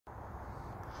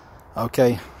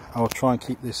Okay, I'll try and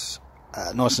keep this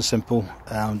nice and simple.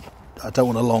 I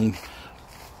don't want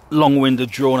a long-winded,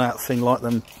 drawn-out thing like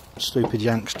them stupid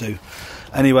Yanks do.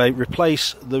 Anyway,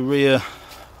 replace the rear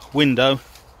window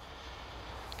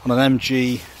on an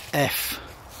MGF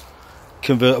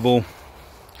convertible,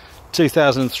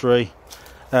 2003.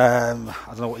 I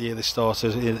don't know what year this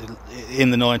started,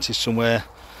 in the 90s somewhere.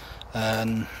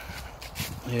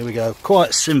 Here we go,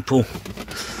 quite simple.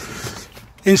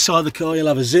 Inside the car you'll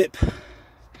have a zip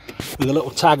with a little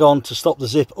tag on to stop the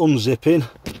zip unzipping.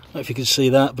 I don't know if you can see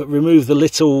that, but remove the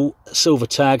little silver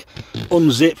tag,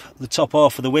 unzip the top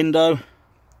half of the window,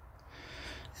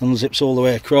 unzips all the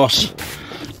way across.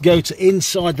 Go to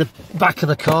inside the back of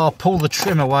the car, pull the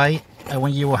trim away, and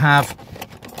when you will have,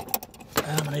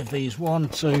 how many of these? 1,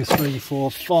 2, 3,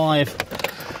 4,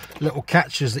 5 little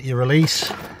catches that you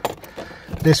release.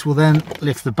 This will then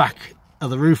lift the back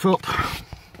of the roof up.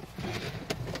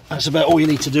 That's about all you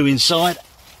need to do inside.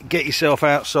 Get yourself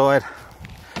outside.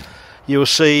 You will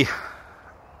see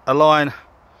a line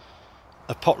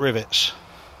of pot rivets.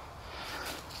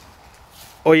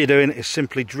 All you're doing is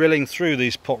simply drilling through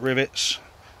these pot rivets.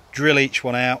 Drill each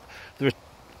one out. There are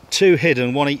 2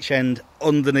 hidden, one each end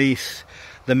underneath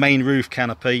the main roof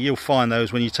canopy. You'll find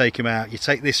those when you take them out. You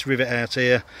take this rivet out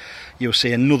here, you'll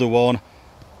see another one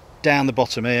down the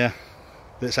bottom here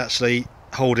that's actually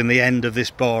holding the end of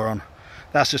this bar on.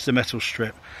 That's just a metal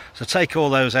strip. So take all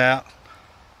those out,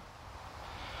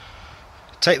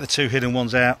 take the 2 hidden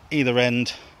ones out either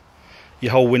end,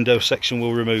 your whole window section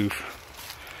will remove.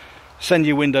 Send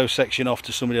your window section off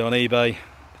to somebody on eBay.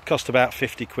 It cost about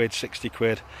 50 quid, 60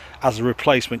 quid as a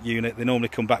replacement unit. They normally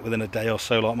come back within a day or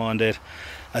so like mine did,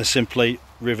 and simply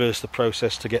reverse the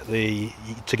process to get the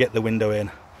window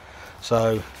in.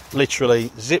 So literally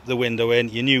zip the window in,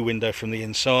 your new window from the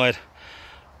inside,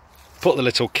 put the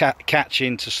little catch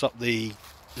in to stop the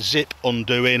zip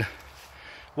undoing.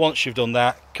 Once you've done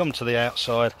that, come to the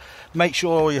outside, make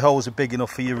sure all your holes are big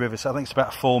enough for your rivets. I think it's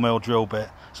about a 4mm drill bit,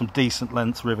 some decent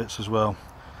length rivets as well.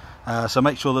 So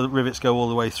make sure the rivets go all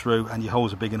the way through and your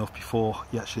holes are big enough before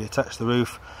you actually attach the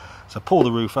roof. So pull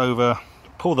the roof over,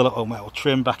 pull the little metal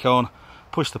trim back on,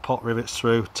 push the pot rivets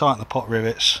through, tighten the pot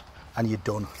rivets, and you're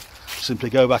done. Simply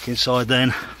go back inside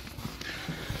then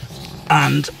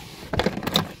and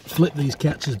flip these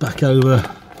catches back over,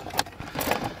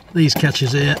 these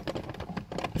catches here,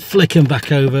 flick them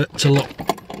back over to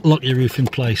lock your roof in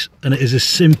place, and it is as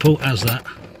simple as that.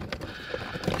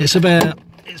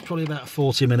 It's probably about a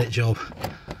 40-minute job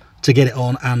to get it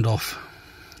on and off,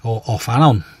 or off and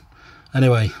on.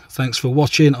 Anyway, thanks for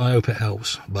watching, I hope it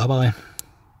helps. Bye bye.